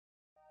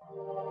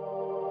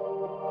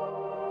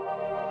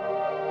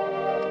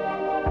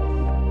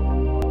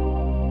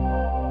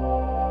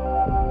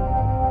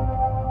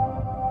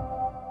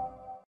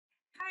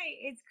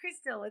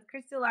Crystal with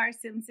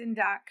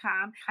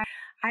CrystalRSimpson.com.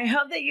 I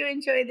hope that you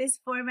enjoy this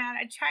format.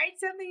 I tried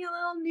something a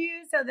little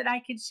new so that I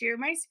could share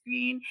my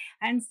screen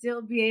and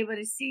still be able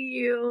to see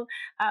you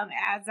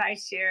as I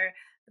share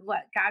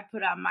what God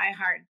put on my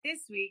heart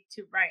this week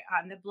to write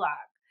on the blog.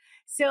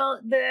 So,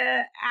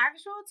 the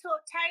actual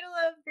title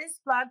of this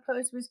blog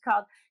post was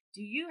called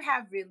 "Do You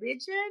Have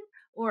Religion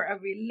or a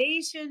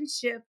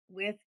Relationship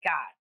with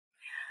God?"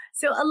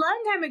 So a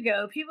long time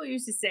ago, people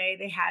used to say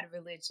they had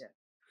religion.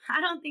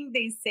 I don't think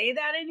they say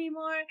that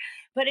anymore,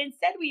 but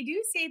instead we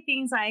do say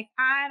things like,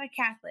 I'm a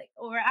Catholic,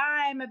 or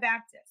I'm a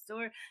Baptist,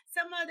 or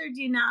some other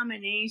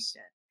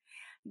denomination.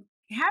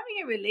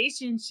 Having a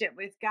relationship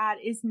with God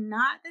is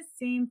not the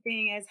same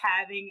thing as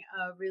having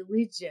a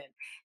religion.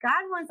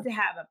 God wants to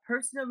have a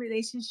personal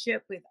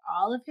relationship with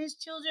all of his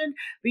children,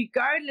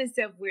 regardless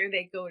of where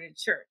they go to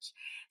church.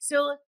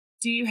 So,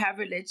 do you have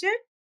religion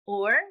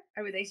or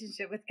a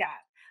relationship with God?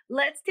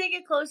 Let's take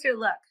a closer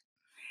look.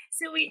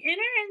 So, we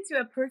enter into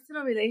a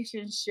personal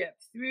relationship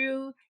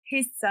through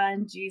his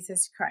son,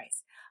 Jesus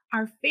Christ.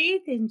 Our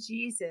faith in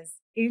Jesus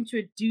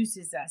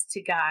introduces us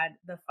to God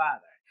the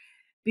Father.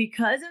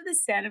 Because of the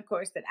sin, of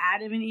course, that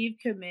Adam and Eve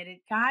committed,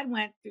 God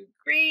went through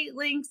great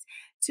lengths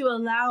to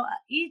allow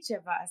each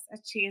of us a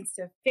chance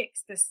to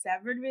fix the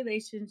severed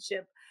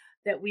relationship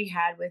that we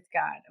had with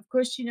God. Of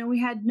course, we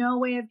had no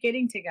way of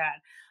getting to God,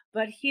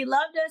 but He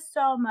loved us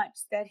so much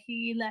that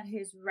He let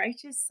His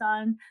righteous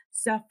Son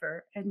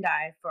suffer and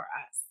die for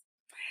us.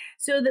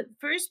 So the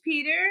First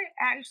Peter,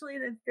 actually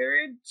the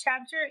third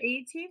chapter,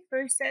 18th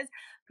verse says,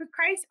 "For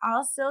Christ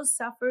also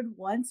suffered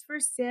once for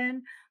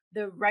sin,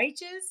 the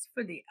righteous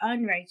for the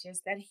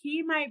unrighteous, that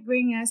he might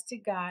bring us to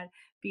God,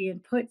 being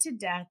put to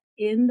death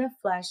in the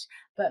flesh,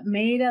 but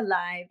made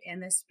alive in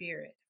the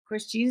spirit." Of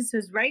course, Jesus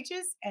was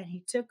righteous and he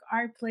took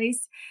our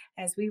place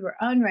as we were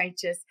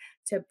unrighteous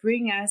to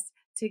bring us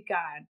to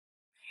God.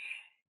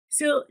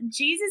 So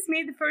Jesus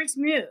made the first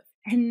move.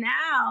 And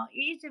now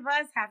each of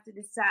us have to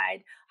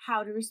decide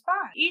how to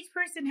respond. Each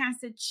person has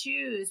to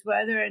choose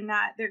whether or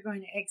not they're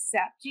going to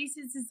accept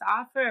Jesus'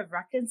 offer of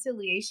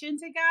reconciliation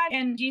to God.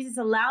 And Jesus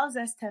allows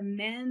us to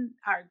mend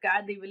our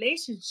godly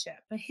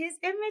relationship. But his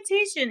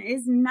invitation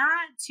is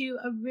not to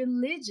a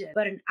religion,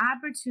 but an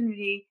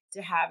opportunity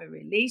to have a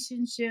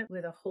relationship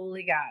with a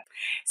holy God.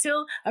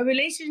 So a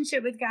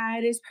relationship with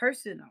God is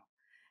personal.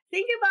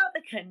 Think about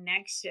the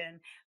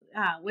connection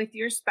with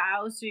your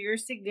spouse or your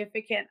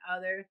significant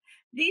other.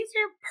 These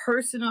are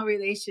personal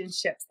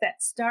relationships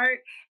that start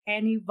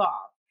and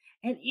evolve.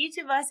 And each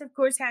of us, of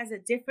course, has a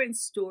different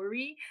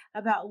story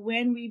about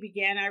when we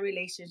began our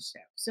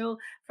relationship. So,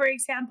 for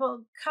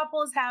example,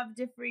 couples have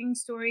differing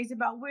stories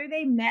about where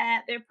they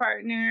met their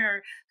partner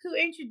or who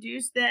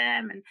introduced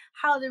them and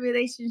how the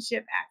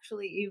relationship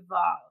actually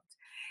evolved.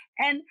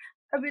 And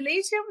a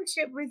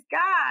relationship with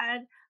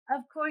God,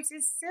 of course,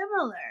 is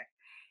similar.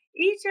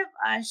 Each of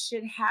us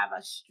should have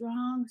a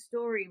strong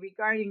story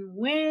regarding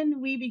when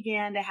we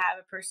began to have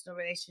a personal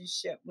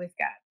relationship with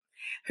God.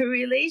 Her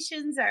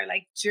relations are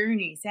like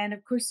journeys, and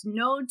of course,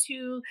 no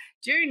two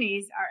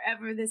journeys are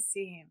ever the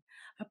same.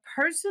 A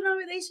personal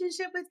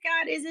relationship with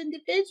God is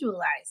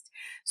individualized.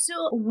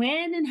 So,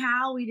 when and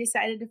how we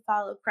decided to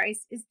follow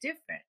Christ is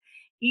different.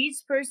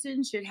 Each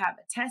person should have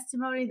a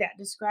testimony that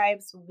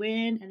describes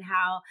when and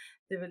how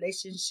the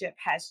relationship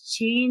has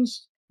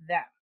changed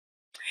them.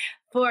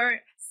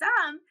 For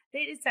some,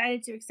 they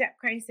decided to accept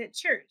Christ at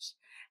church.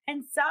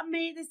 And some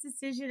made this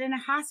decision in a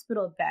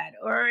hospital bed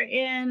or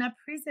in a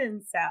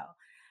prison cell.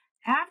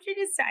 After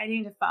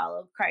deciding to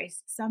follow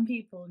Christ, some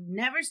people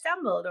never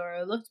stumbled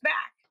or looked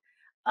back.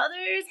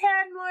 Others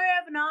had more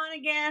of an on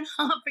again,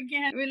 off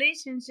again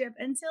relationship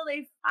until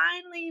they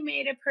finally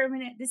made a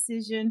permanent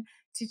decision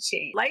to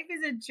change. Life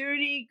is a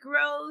journey,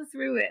 grow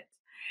through it.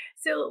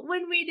 So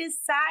when we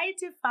decide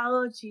to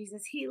follow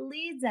Jesus, he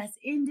leads us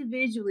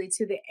individually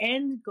to the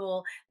end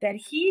goal that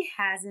he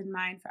has in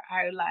mind for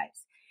our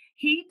lives.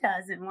 He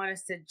doesn't want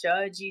us to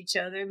judge each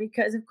other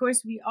because, of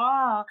course, we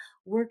all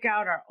work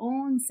out our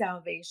own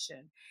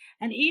salvation.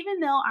 And even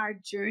though our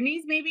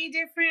journeys may be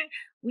different,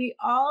 we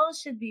all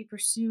should be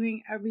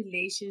pursuing a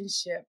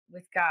relationship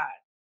with God.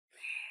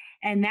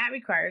 And that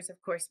requires, of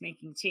course,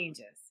 making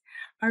changes.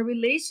 Our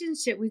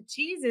relationship with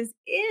Jesus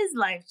is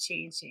life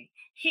changing.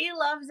 He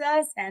loves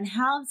us and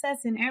helps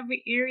us in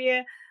every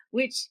area,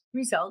 which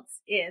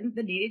results in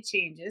the needed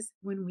changes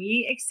when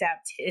we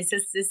accept his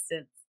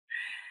assistance.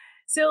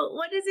 So,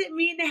 what does it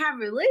mean to have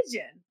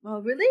religion?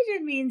 Well,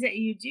 religion means that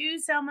you do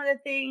some of the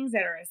things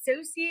that are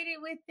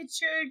associated with the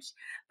church,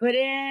 but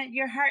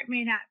your heart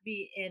may not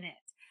be in it.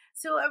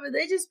 So, a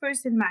religious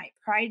person might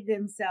pride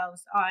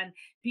themselves on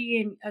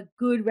being a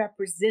good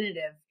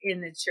representative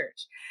in the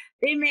church.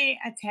 They may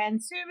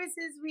attend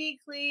services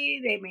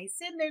weekly, they may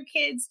send their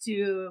kids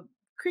to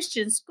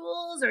Christian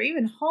schools or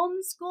even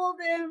homeschool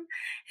them,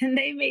 and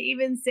they may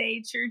even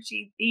say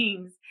churchy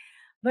things.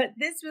 But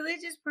this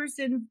religious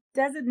person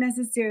doesn't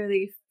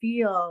necessarily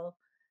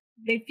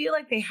they feel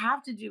like they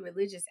have to do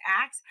religious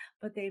acts,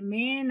 but they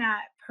may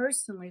not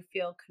personally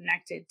feel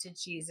connected to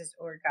Jesus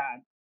or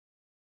God.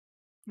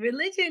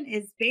 Religion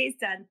is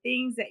based on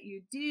things that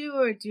you do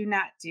or do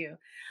not do.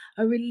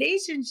 A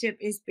relationship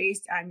is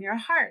based on your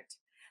heart.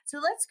 So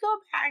let's go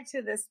back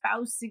to the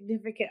spouse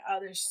significant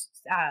other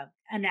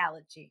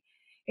analogy.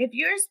 If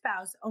your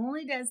spouse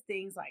only does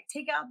things like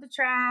take out the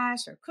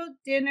trash or cook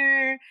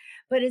dinner,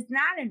 but is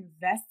not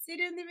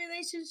invested in the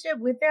relationship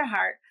with their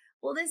heart,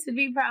 well, this would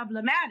be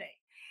problematic.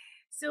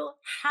 So,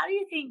 how do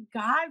you think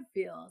God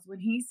feels when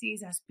he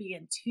sees us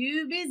being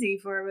too busy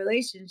for a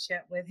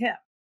relationship with him?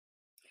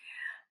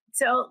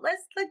 So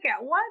let's look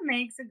at what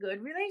makes a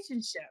good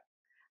relationship.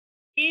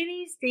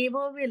 Any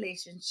stable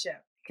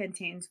relationship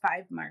contains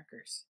five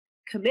markers: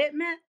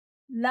 commitment,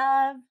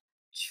 love,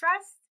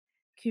 trust,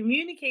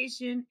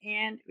 communication,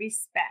 and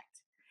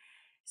respect.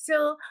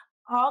 So,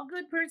 all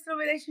good personal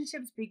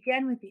relationships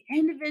begin with the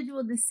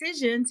individual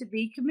decision to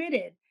be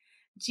committed.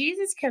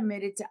 Jesus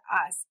committed to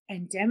us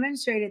and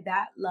demonstrated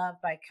that love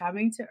by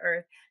coming to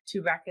earth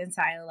to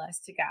reconcile us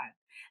to God.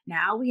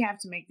 Now we have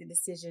to make the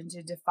decision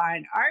to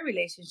define our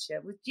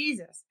relationship with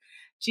Jesus.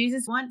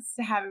 Jesus wants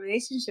to have a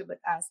relationship with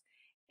us,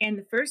 and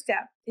the first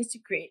step is to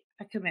create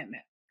a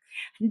commitment.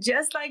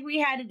 Just like we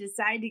had to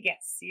decide to get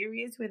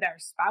serious with our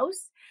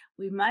spouse,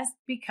 we must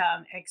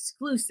become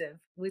exclusive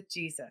with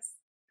Jesus.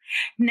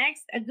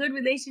 Next, a good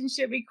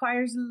relationship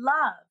requires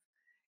love.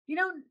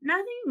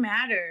 Nothing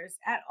matters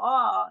at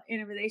all in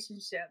a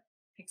relationship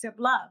except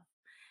love.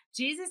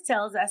 Jesus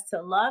tells us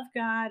to love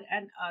God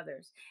and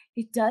others.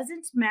 It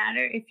doesn't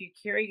matter if you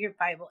carry your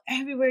Bible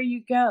everywhere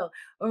you go,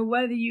 or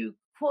whether you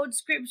quote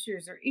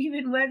scriptures, or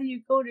even whether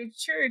you go to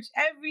church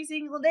every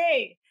single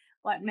day.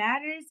 What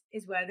matters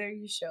is whether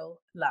you show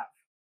love.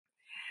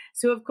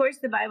 So, of course,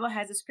 the Bible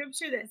has a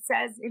scripture that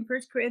says in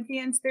 1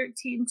 Corinthians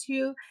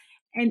 13:2,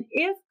 and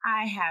if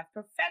I have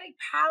prophetic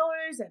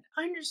powers and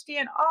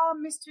understand all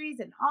mysteries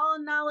and all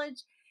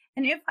knowledge,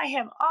 and if I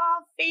have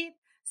all faith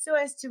so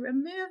as to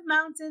remove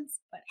mountains,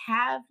 but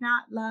have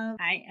not love,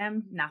 I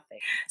am nothing.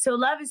 So,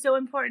 love is so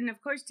important,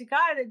 of course, to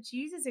God that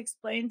Jesus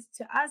explains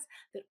to us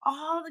that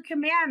all the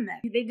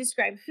commandments, they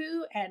describe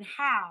who and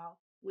how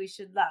we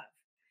should love.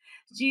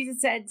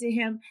 Jesus said to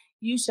him,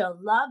 "You shall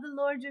love the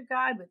Lord your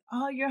God with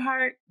all your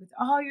heart, with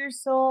all your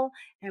soul,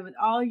 and with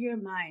all your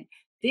mind.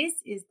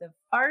 This is the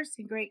first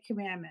and great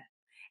commandment.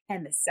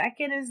 And the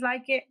second is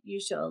like it: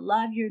 you shall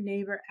love your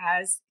neighbor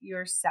as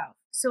yourself."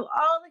 So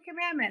all the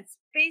commandments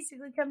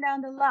basically come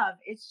down to love.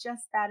 It's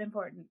just that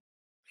important.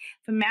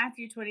 From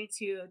Matthew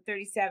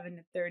 22:37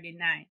 to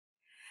 39.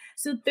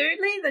 So,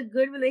 thirdly, the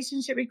good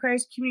relationship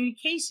requires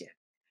communication.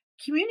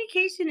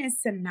 Communication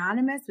is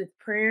synonymous with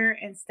prayer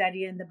and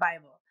studying the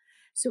Bible.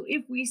 So,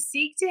 if we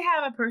seek to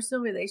have a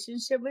personal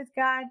relationship with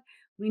God,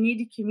 we need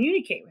to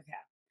communicate with Him.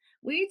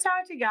 We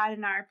talk to God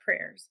in our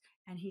prayers,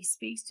 and He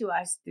speaks to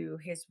us through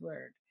His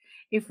Word.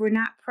 If we're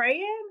not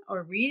praying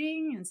or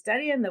reading and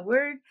studying the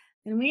Word,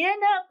 then we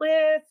end up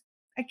with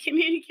a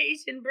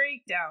communication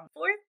breakdown.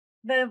 Fourth,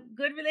 the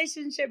good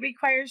relationship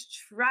requires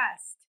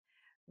trust.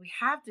 We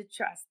have to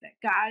trust that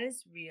God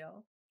is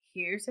real,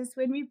 hears us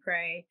when we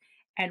pray,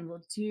 and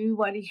will do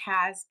what he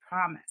has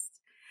promised.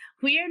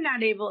 We are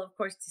not able, of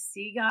course, to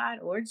see God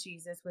or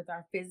Jesus with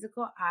our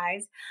physical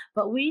eyes,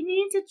 but we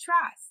need to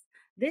trust.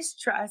 This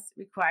trust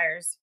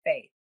requires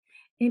faith.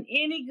 In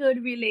any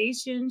good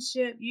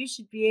relationship, you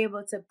should be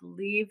able to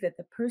believe that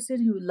the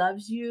person who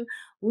loves you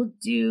will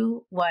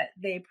do what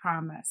they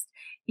promised,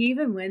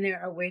 even when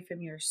they're away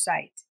from your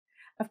sight.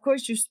 Of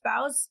course, your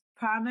spouse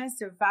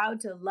promised or vowed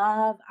to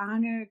love,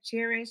 honor,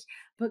 cherish,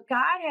 but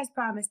God has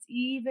promised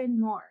even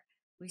more.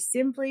 We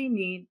simply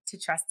need to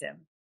trust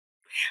Him.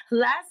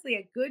 Lastly,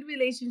 a good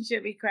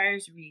relationship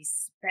requires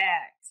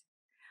respect.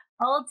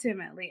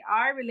 Ultimately,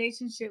 our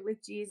relationship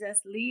with Jesus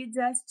leads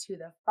us to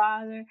the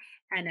Father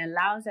and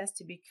allows us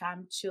to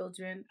become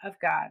children of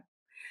God.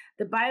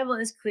 The Bible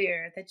is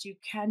clear that you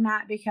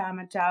cannot become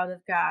a child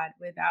of God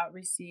without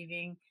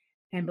receiving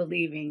and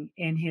believing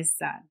in his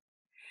Son.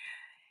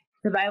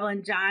 The Bible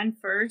in John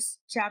 1st,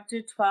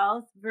 chapter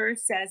 12,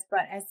 verse says,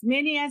 "But as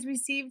many as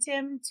received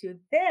him,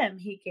 to them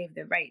he gave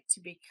the right to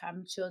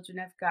become children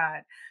of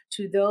God,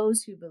 to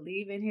those who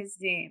believe in his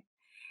name."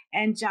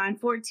 And John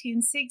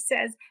 14:6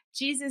 says,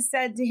 Jesus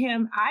said to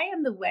him, "I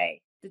am the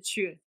way, the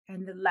truth,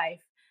 and the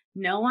life.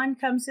 No one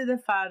comes to the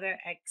Father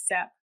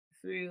except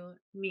through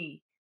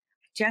me."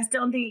 Just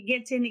don't think it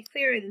gets any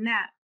clearer than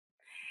that.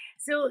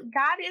 So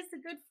God is the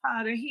good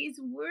Father. He's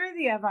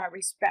worthy of our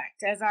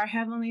respect as our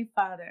Heavenly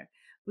Father.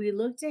 We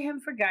look to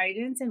him for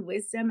guidance and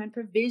wisdom and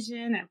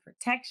provision and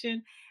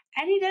protection,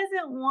 and he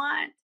doesn't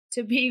want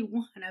to be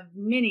one of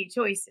many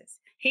choices.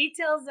 He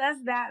tells us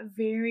that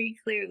very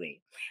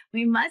clearly.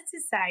 We must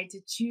decide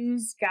to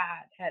choose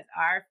God as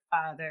our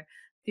Father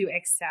through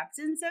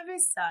acceptance of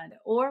his Son,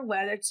 or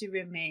whether to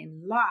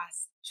remain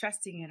lost,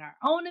 trusting in our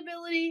own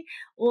ability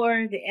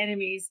or the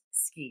enemy's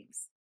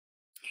schemes.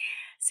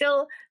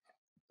 So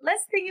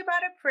let's think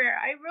about a prayer.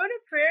 I wrote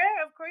a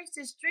prayer, of course,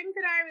 to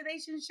strengthen our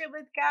relationship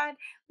with God.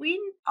 We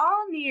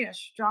all need a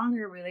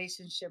stronger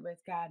relationship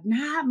with God,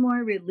 not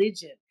more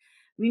religion.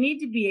 We need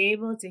to be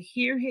able to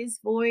hear his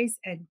voice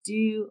and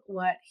do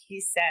what he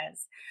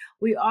says.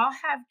 We all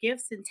have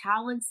gifts and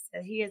talents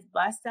that he has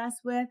blessed us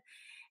with,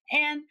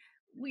 and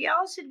we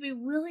all should be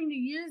willing to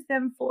use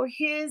them for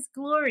his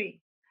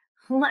glory.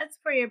 Let's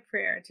pray a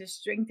prayer to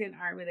strengthen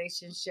our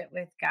relationship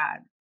with God.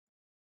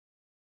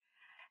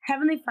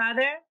 Heavenly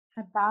Father,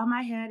 I bow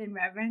my head in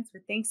reverence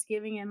with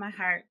thanksgiving in my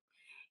heart.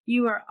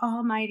 You are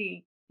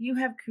almighty. You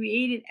have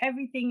created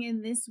everything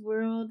in this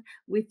world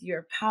with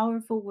your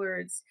powerful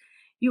words.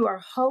 You are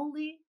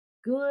holy,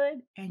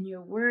 good, and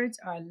your words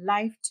are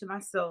life to my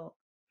soul.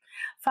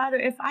 Father,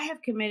 if I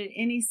have committed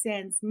any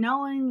sins,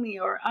 knowingly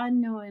or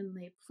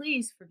unknowingly,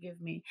 please forgive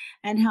me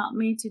and help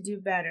me to do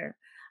better.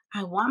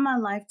 I want my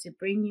life to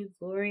bring you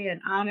glory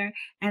and honor,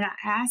 and I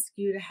ask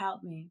you to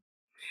help me.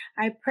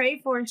 I pray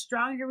for a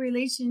stronger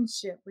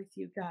relationship with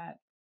you, God.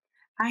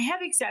 I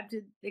have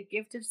accepted the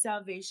gift of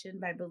salvation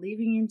by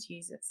believing in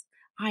Jesus.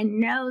 I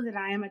know that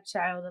I am a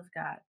child of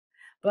God,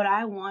 but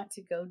I want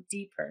to go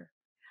deeper.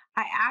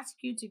 I ask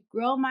you to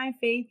grow my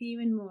faith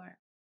even more.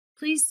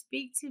 Please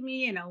speak to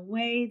me in a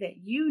way that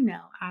you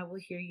know I will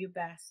hear you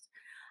best.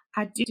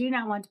 I do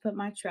not want to put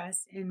my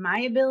trust in my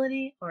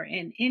ability or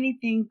in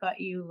anything but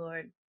you,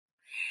 Lord.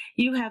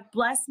 You have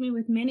blessed me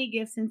with many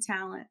gifts and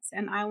talents,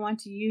 and I want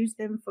to use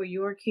them for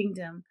your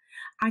kingdom.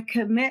 I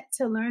commit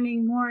to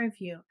learning more of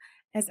you.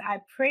 As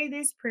I pray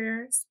this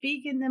prayer,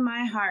 speak into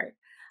my heart.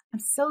 I'm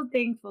so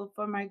thankful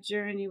for my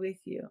journey with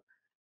you.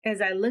 As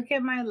I look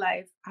at my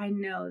life, I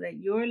know that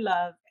your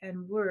love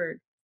and word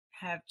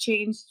have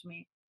changed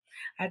me.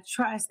 I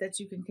trust that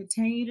you can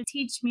continue to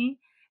teach me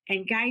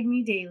and guide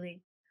me daily.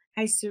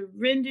 I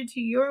surrender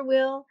to your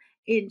will.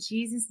 In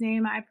Jesus'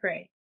 name I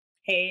pray.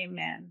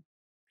 Amen.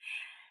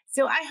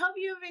 So I hope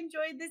you've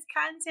enjoyed this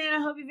content.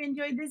 I hope you've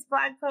enjoyed this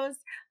blog post.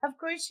 Of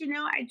course,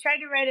 I try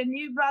to write a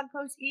new blog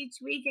post each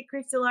week at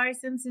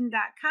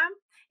crystalrsimpson.com.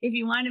 If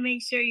you want to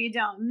make sure you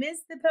don't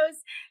miss the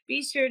post,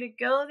 be sure to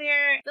go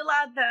there, fill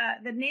out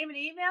the name and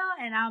email,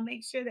 and I'll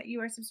make sure that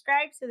you are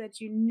subscribed so that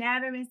you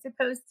never miss a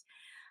post.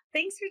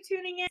 Thanks for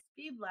tuning in.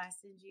 Be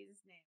blessed in Jesus'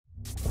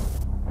 name.